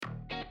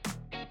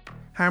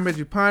Hi, I'm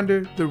Reggie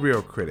Ponder, the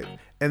Real Critic,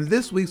 and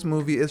this week's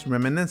movie is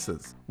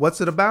Reminiscence.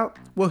 What's it about?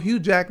 Well, Hugh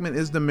Jackman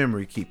is the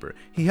memory keeper.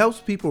 He helps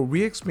people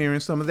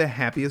re-experience some of their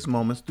happiest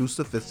moments through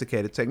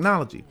sophisticated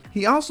technology.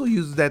 He also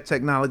uses that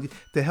technology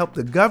to help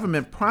the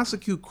government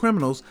prosecute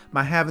criminals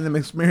by having them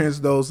experience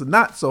those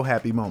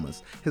not-so-happy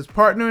moments. His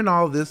partner in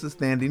all of this is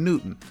Thandie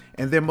Newton,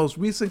 and their most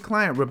recent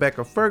client,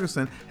 Rebecca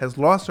Ferguson, has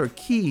lost her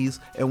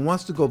keys and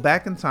wants to go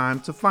back in time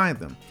to find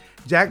them.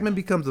 Jackman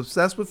becomes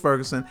obsessed with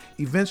Ferguson,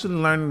 eventually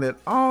learning that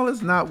all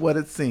is not what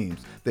it seems.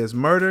 There's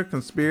murder,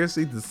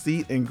 conspiracy,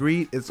 deceit, and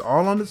greed. It's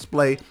all on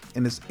display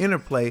in this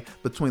interplay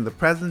between the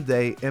present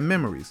day and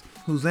memories.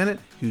 Who's in it?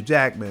 Hugh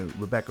Jackman,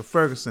 Rebecca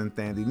Ferguson,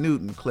 Thandie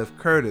Newton, Cliff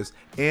Curtis,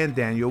 and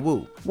Daniel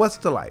Wu. What's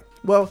to like?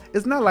 Well,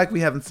 it's not like we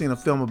haven't seen a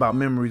film about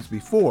memories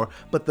before,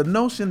 but the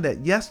notion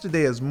that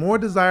yesterday is more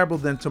desirable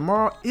than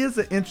tomorrow is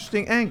an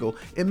interesting angle.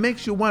 It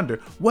makes you wonder,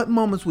 what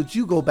moments would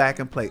you go back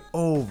and play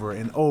over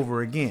and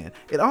over again?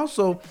 It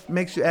also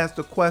makes you ask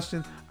the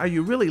question, are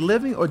you really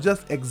living or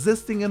just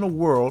existing in a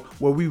world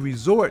where we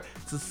resort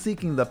to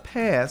seeking the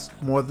past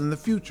more than the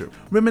future?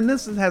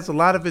 Reminiscence has a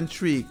lot of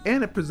intrigue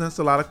and it presents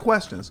a lot of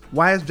questions.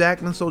 Why is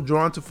Jackman so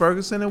drawn to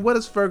Ferguson, and what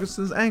is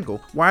Ferguson's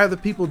angle? Why are the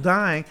people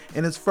dying,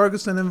 and is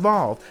Ferguson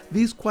involved?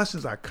 These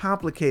questions are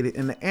complicated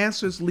and the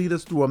answers lead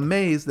us through a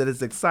maze that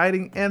is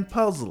exciting and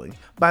puzzling.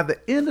 By the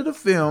end of the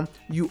film,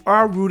 you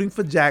are rooting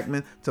for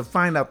Jackman to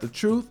find out the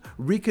truth,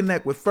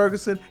 reconnect with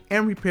Ferguson,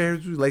 and repair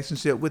his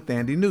relationship with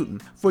Thandie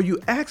Newton. For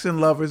you action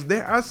lovers,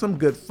 there are some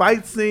good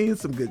fight scenes,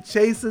 some good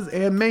chases,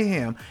 and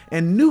mayhem,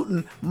 and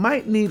Newton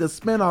might need a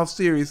spin-off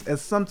series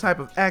as some type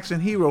of action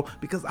hero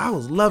because I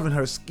was loving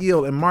her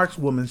skill and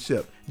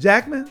markswomanship.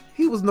 Jackman,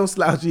 he was no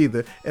slouch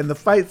either, and the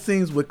fight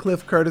scenes with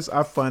Cliff Curtis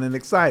are fun and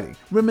exciting.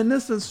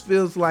 Reminiscence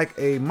feels like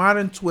a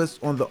modern twist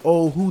on the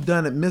old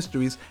whodunit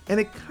mysteries, and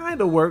it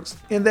kinda works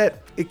in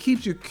that it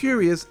keeps you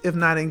curious if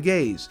not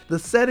engaged. The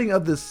setting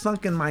of this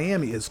sunken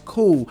Miami is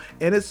cool,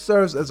 and it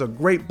serves as a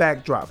great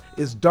backdrop.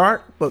 It's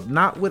dark, but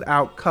not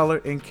without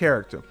color and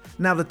character.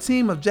 Now, the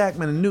team of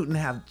Jackman and Newton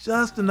have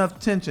just enough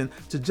tension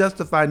to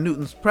justify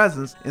Newton's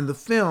presence in the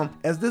film,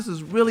 as this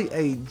is really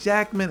a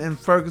Jackman and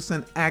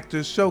Ferguson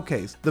actors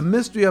showcase. The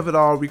mystery of it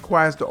all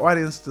requires the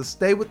audience to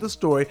stay with the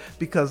story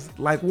because,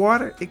 like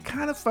water, it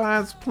kind of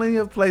finds plenty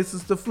of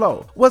places to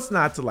flow. What's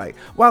not to like?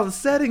 While the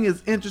setting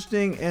is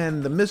interesting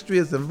and the mystery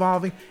is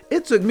involving,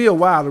 it took me a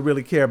while to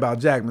really care about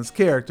Jackman's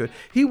character.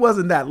 He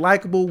wasn't that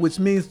likable, which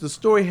means the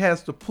story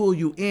has to pull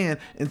you in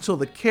until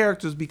the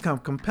characters become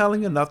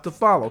compelling enough to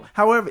follow.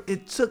 However,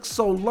 it took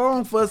so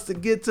long for us to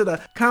get to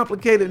the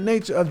complicated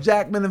nature of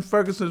Jackman and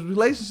Ferguson's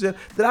relationship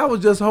that I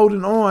was just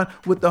holding on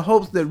with the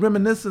hopes that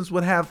Reminiscence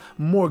would have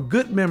more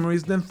good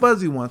memories than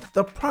fuzzy ones.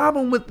 The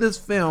problem with this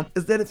film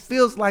is that it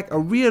feels like a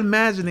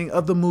reimagining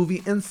of the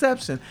movie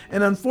Inception,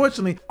 and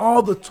unfortunately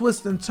all the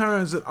twists and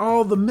turns and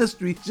all the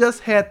mystery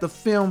just had the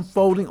film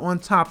folding on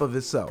top of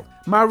itself.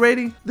 My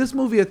rating? This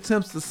movie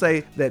attempts to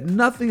say that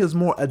nothing is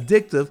more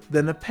addictive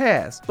than the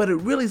past, but it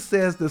really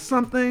says that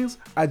some things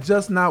are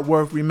just not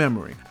worth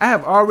remembering. I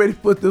have already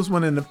put this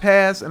one in the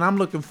past and I'm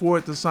looking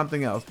forward to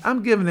something else.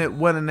 I'm giving it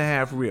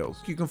 1.5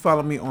 reels. You can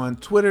follow me on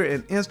Twitter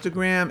and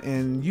Instagram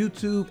and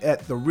YouTube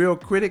at The Real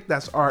Critic,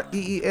 that's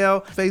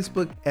REEL,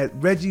 Facebook at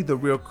Reggie The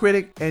Real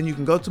Critic, and you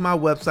can go to my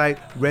website,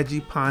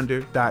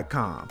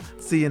 reggieponder.com.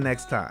 See you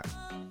next time.